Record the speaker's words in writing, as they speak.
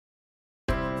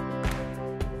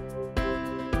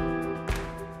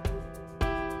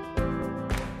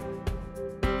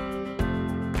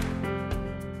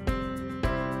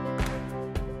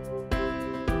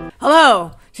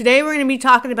Hello! Today we're going to be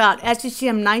talking about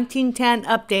SCCM 1910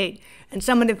 update and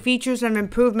some of the features and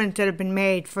improvements that have been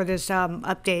made for this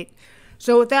update.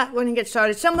 So with that, we're going to get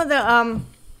started. Some of the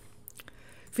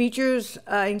features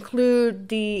include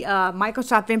the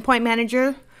Microsoft Endpoint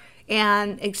Manager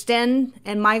and extend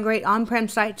and migrate on-prem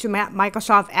sites to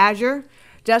Microsoft Azure,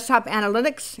 Desktop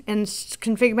Analytics and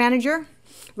Config Manager,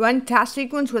 run task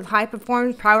sequence with high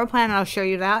performance power plan, I'll show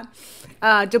you that.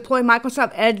 Deploy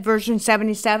Microsoft Edge version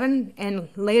 77 and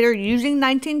later using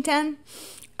 1910.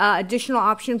 Additional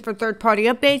option for third-party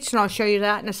updates, and I'll show you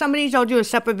that. Now, some of these I'll do a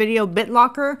separate video.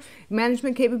 BitLocker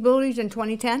management capabilities in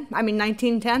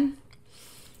 1910.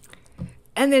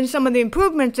 And then some of the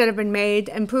improvements that have been made,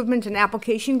 improvements in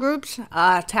application groups,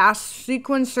 task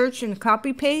sequence search and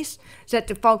copy paste, set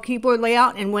default keyboard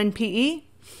layout in WinPE.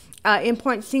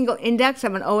 Import single index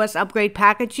of an OS upgrade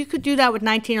package. You could do that with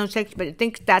 1906, but I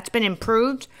think that's been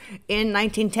improved in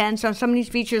 1910. So some of these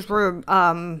features were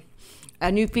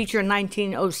a new feature in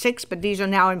 1906, but these are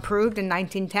now improved in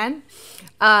 1910.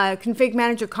 Config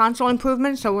Manager console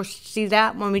improvements, so we'll see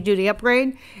that when we do the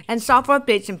upgrade. And software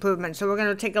updates improvements, so we're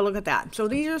going to take a look at that. So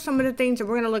these are some of the things that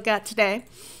we're going to look at today.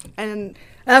 And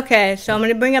okay, so I'm going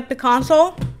to bring up the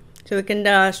console so we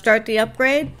can start the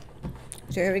upgrade.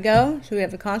 So here we go. So we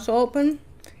have the console open,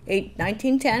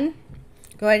 1910.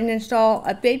 Go ahead and install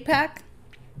Update Pack.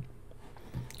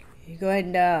 You go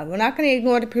ahead and, we're not going to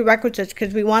ignore the prerequisites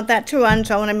because we want that to run.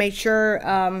 So I want to make sure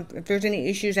if there's any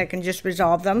issues, I can just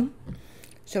resolve them.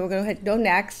 So we're going to hit go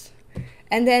next.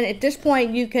 And then at this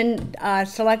point, you can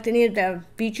select any of the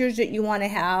features that you want to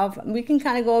have. We can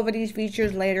kind of go over these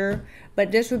features later,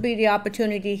 but this would be the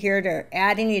opportunity here to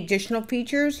add any additional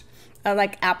features.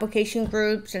 Like application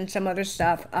groups and some other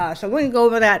stuff. So we're going to go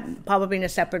over that probably in a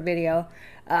separate video.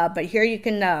 But here you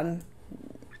can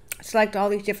select all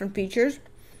these different features.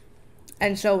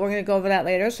 And so we're going to go over that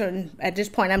later. So at this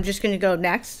point, I'm just going to go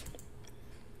next.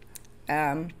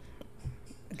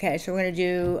 Okay, so we're going to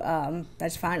do,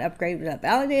 that's fine, upgrade without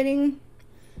validating.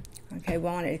 Okay, we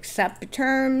want to accept the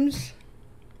terms.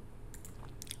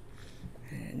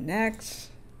 And next.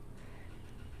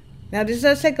 Now this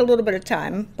does take a little bit of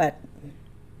time, but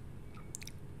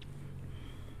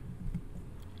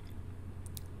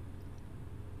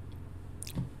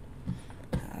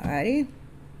alrighty.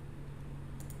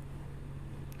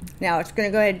 Now it's going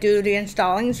to go ahead and do the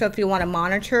installing. So if you want to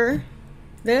monitor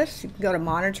this, you can go to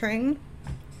monitoring.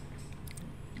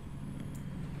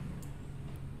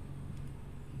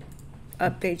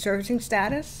 Update servicing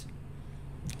status.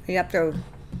 You have to,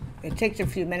 it takes a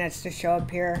few minutes to show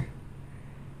up here.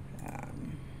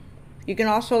 You can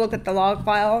also look at the log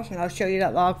files, and I'll show you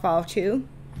that log file too.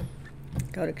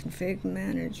 Go to Config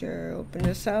Manager, open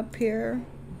this up here.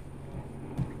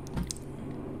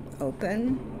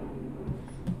 Open.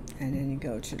 And then you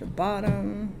go to the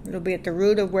bottom. It'll be at the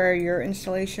root of where your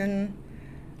installation.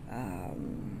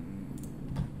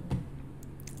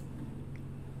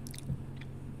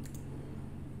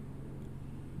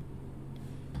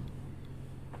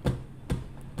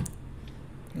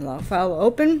 Log file will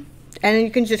open. And then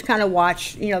you can just kind of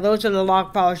watch, you know, those are the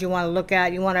log files you want to look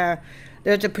at. You want to,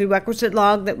 there's a prerequisite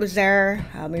log that was there.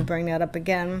 Let me bring that up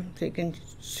again so you can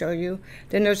show you.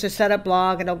 Then there's a setup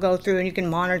log, and it'll go through and you can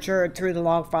monitor it through the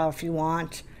log file if you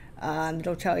want.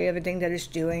 It'll tell you everything that it's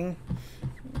doing.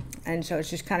 And so it's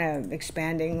just kind of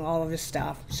expanding all of this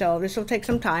stuff. So this will take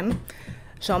some time.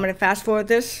 So I'm going to fast forward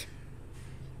this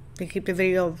to keep the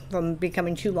video from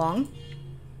becoming too long.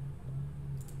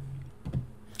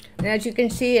 And as you can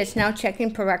see, it's now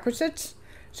checking prerequisites.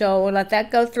 So we'll let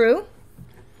that go through.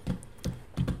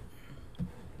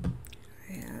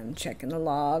 And checking the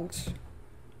logs.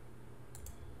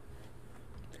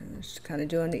 So just kind of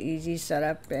doing the easy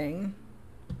setup thing.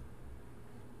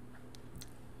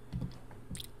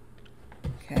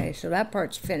 Okay, so that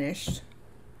part's finished.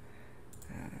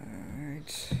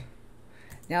 Alright.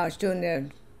 Now it's doing the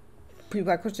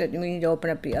prerequisite, and we need to open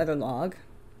up the other log.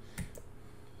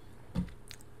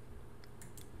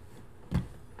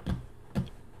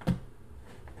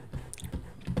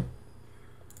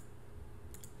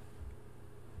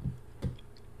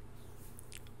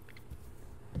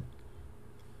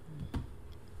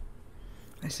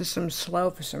 My system's slow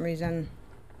for some reason.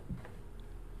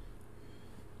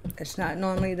 It's not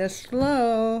normally this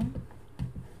slow.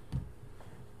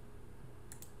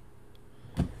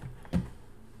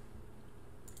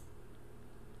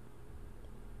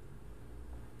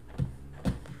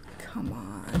 Come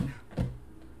on.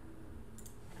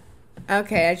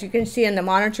 Okay, as you can see in the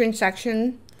monitoring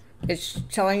section, it's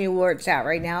telling you where it's at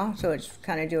right now. So it's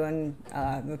kind of doing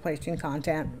replacing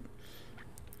content.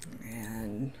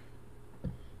 And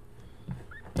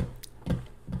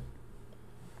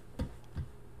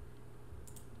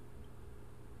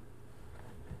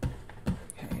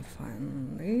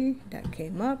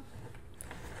came up.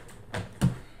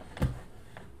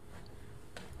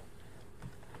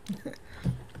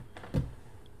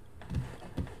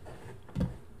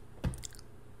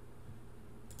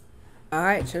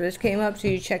 Alright, so this came up, so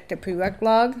you check the prereq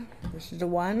log. This is the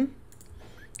one.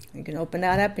 You can open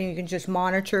that up and you can just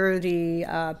monitor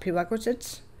the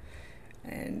prerequisites.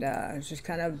 And it's just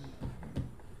kind of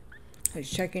it's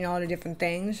checking all the different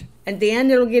things. At the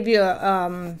end, it'll give you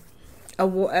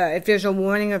if there's a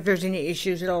warning, if there's any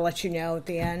issues, it'll let you know at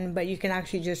the end. But you can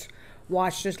actually just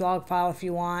watch this log file if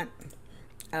you want.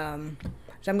 So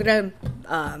I'm going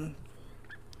to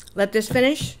let this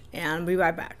finish and I'll be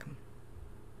right back.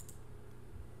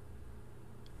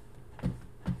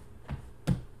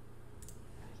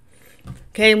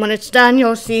 Okay, when it's done,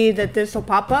 you'll see that this will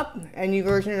pop up. A new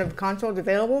version of the console is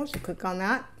available, so click on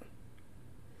that.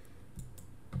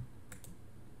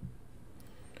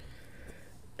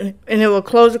 And it will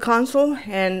close the console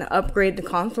and upgrade the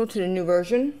console to the new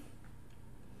version.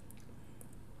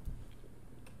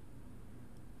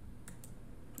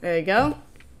 There you go.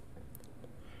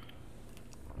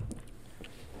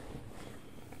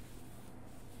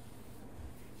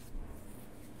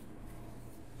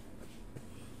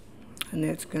 And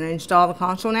it's going to install the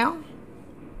console now.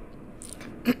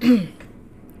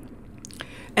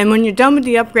 And when you're done with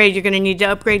the upgrade, you're going to need to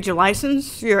upgrade your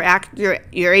license, your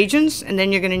agents, and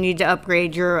then you're going to need to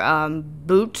upgrade your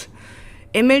boot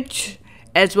image,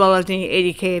 as well as the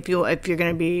 80K if you're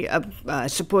going to be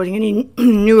supporting any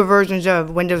newer versions of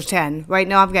Windows 10. Right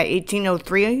now, I've got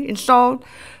 1803 installed,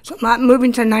 so I'm not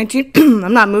moving to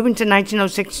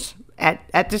 1906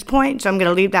 at this point. So I'm going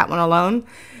to leave that one alone.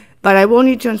 But I will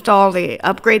need to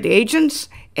upgrade the agents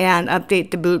and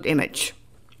update the boot image.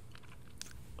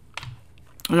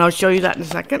 And I'll show you that in a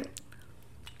second.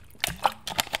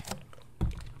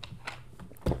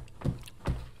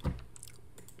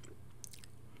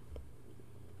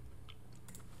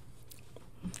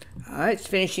 Alright, it's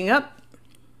finishing up.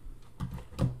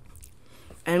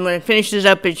 And when it finishes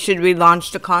up, it should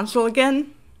relaunch the console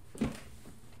again.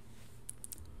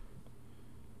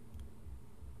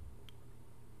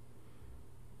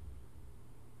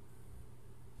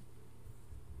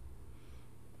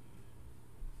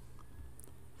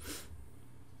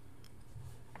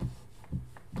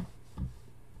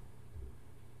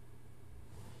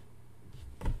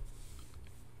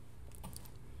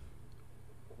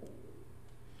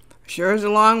 Sure is a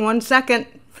long 1 second.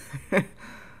 There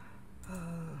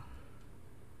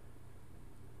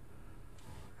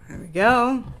we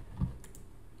go.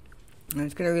 And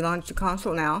it's going to relaunch the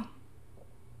console now.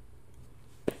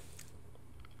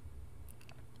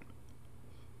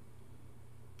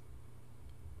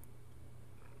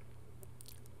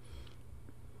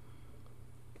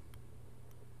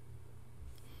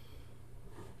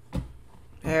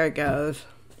 There it goes.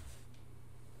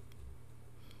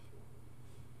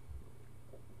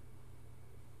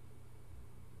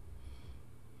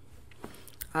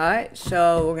 Alright,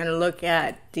 so we're going to look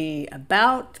at the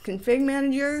About Config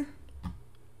Manager.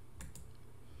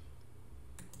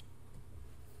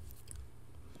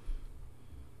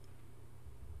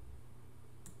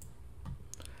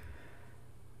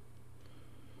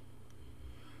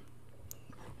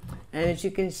 And as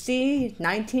you can see,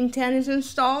 1910 is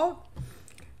installed.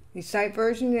 The site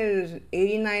version is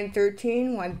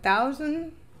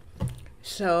 89.13.1000.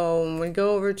 So I'm going to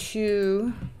go over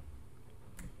to...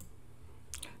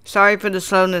 Sorry for the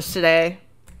slowness today.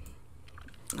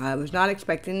 I was not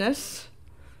expecting this,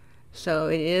 so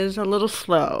it is a little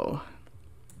slow.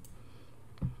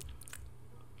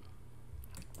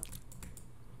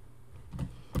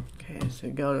 Okay, so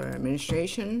go to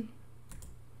administration.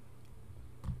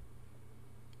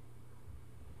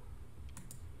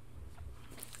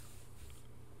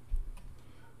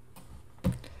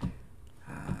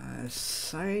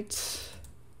 Sites.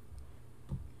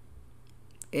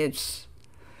 It's...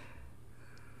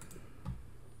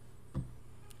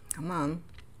 Come on.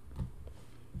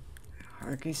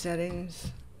 Hierarchy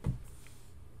settings.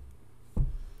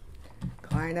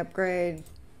 Client upgrade.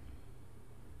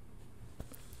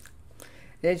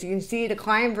 As you can see, the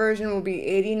client version will be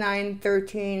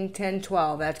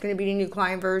 89.13.10.12. That's going to be the new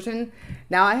client version.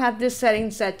 Now I have this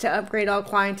setting set to upgrade all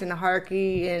clients in the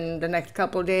hierarchy in the next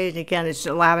couple of days. Again, it's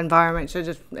a lab environment, so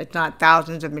it's not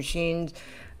thousands of machines.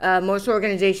 Most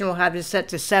organizations will have this set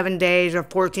to 7 days or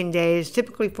 14 days,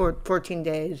 typically for 14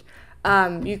 days.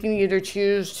 You can either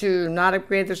choose to not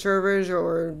upgrade the servers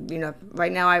or,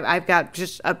 right now I've got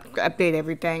just update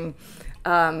everything.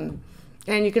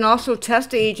 And you can also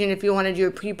test the agent if you want to do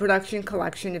a pre-production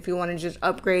collection, if you want to just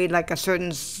upgrade like a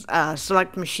certain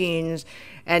select machines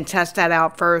and test that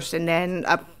out first and then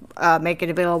make it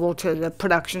available to the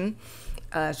production.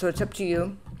 So it's up to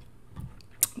you.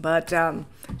 But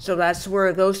so that's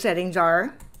where those settings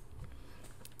are.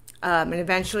 And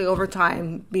eventually over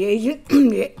time, the agent,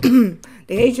 the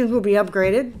agent will be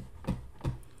upgraded.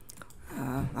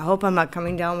 I hope I'm not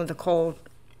coming down with a cold.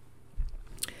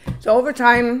 So over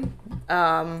time,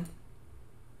 go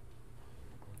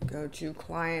to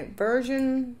client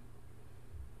version.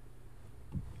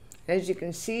 As you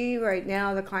can see right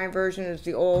now, the client version is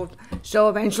the old. So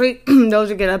eventually those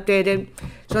will get updated.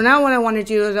 So now what I want to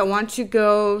do is I want to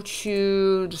go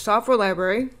to the software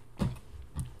library.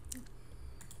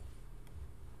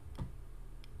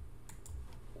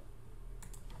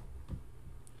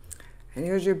 And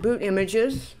here's your boot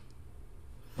images.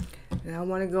 And I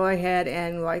want to go ahead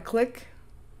and right click.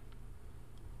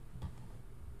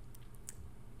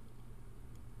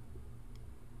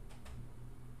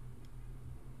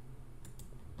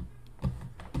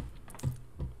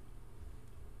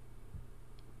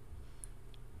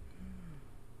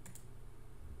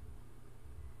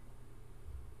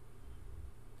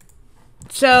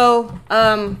 So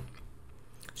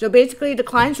basically the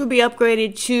clients will be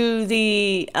upgraded to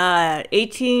the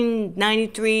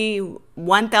 1893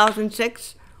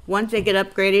 1006 once they get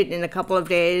upgraded in a couple of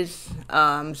days. So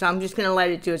I'm just going to let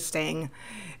it do its thing.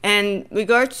 And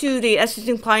regards to the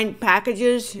SCCM client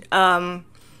packages,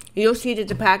 you'll see that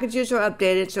the packages are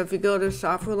updated. So if you go to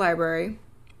software library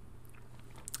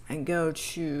and go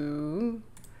to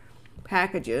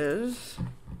packages,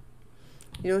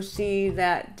 you'll see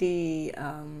that the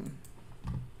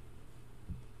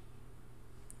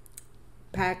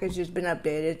package has been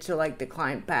updated. So like the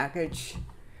client package.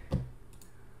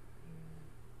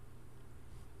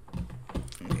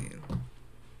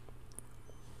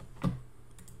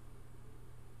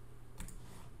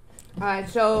 Alright,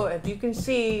 so if you can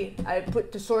see, I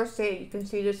put the source date, you can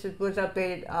see this was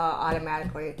updated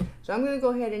automatically. So I'm going to go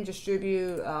ahead and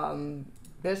distribute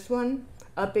this one,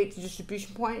 update the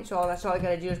distribution point. So that's all I got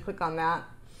to do is click on that,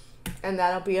 and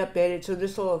that'll be updated. So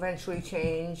this will eventually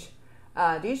change.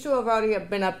 These two have already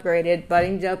been upgraded, but I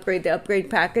need to upgrade the upgrade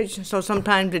package. So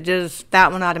sometimes it does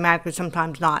that one automatically,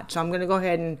 sometimes not. So I'm going to go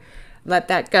ahead and let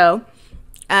that go.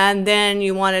 And then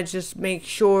you want to just make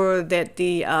sure that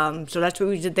the, so that's what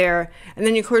we did there. And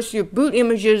then of course your boot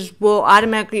images will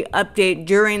automatically update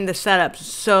during the setup.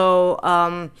 So,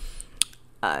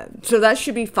 so that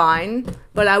should be fine.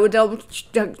 But I would double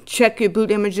check your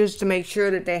boot images to make sure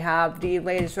that they have the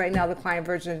latest. Right now the client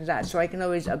version is that, so I can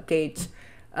always update,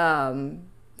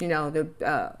 you know, the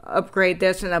upgrade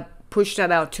this and push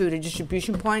that out to the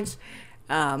distribution points.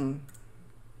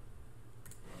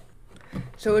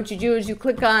 So what you do is you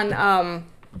click on, let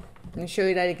me show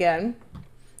you that again,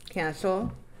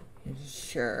 cancel,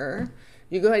 sure.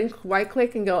 You go ahead and right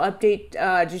click and go update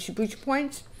distribution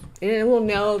points, and it will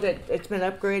know that it's been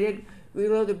upgraded.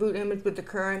 Reload the boot image with the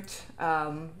current.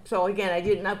 So again, I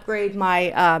didn't upgrade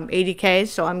my 80K,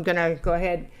 so I'm gonna go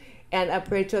ahead and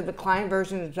upgrade to the client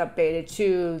version that's updated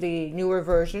to the newer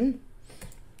version.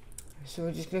 So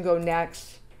we're just gonna go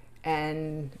next.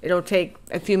 And it'll take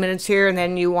a few minutes here, and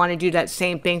then you want to do that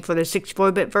same thing for the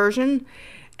 64-bit version.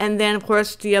 And then of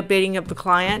course the updating of the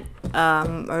client,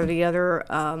 or the other,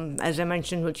 as I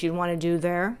mentioned, what you want to do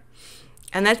there.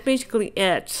 And that's basically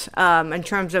it in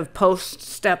terms of post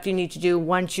stuff you need to do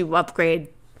once you upgrade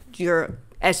your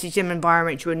SCCM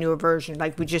environment to a newer version,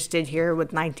 like we just did here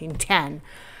with 1910.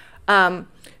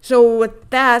 So with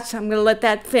that, I'm going to let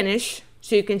that finish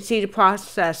so you can see the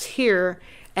process here.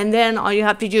 And then all you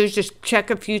have to do is just check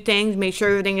a few things, make sure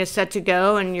everything is set to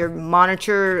go, and you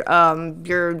monitor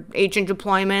your agent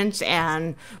deployments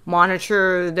and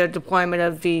monitor the deployment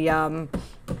of the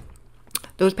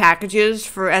those packages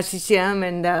for SCCM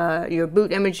and your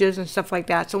boot images and stuff like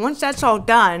that. So once that's all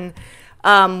done,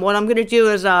 what I'm going to do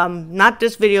is, not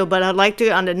this video, but I'd like to,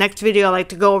 on the next video, I'd like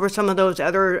to go over some of those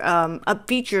other up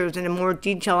features in more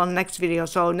detail on the next video.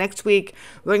 So next week,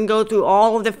 we're going to go through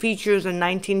all of the features in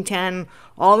 1910,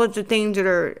 all of the things that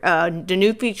are the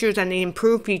new features and the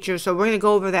improved features. So we're going to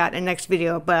go over that in the next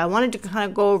video. But I wanted to kind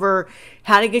of go over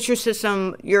how to get your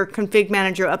system, your config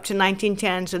manager up to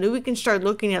 1910 so that we can start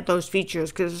looking at those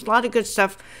features, because there's a lot of good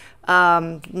stuff.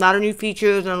 A lot of new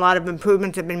features and a lot of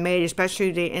improvements have been made,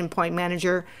 especially the endpoint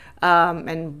manager,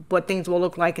 and what things will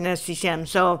look like in SCCM.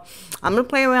 So I'm going to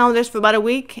play around with this for about a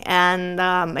week. And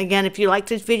again, if you like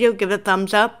this video, give it a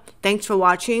thumbs up. Thanks for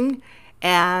watching,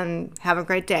 and have a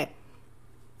great day.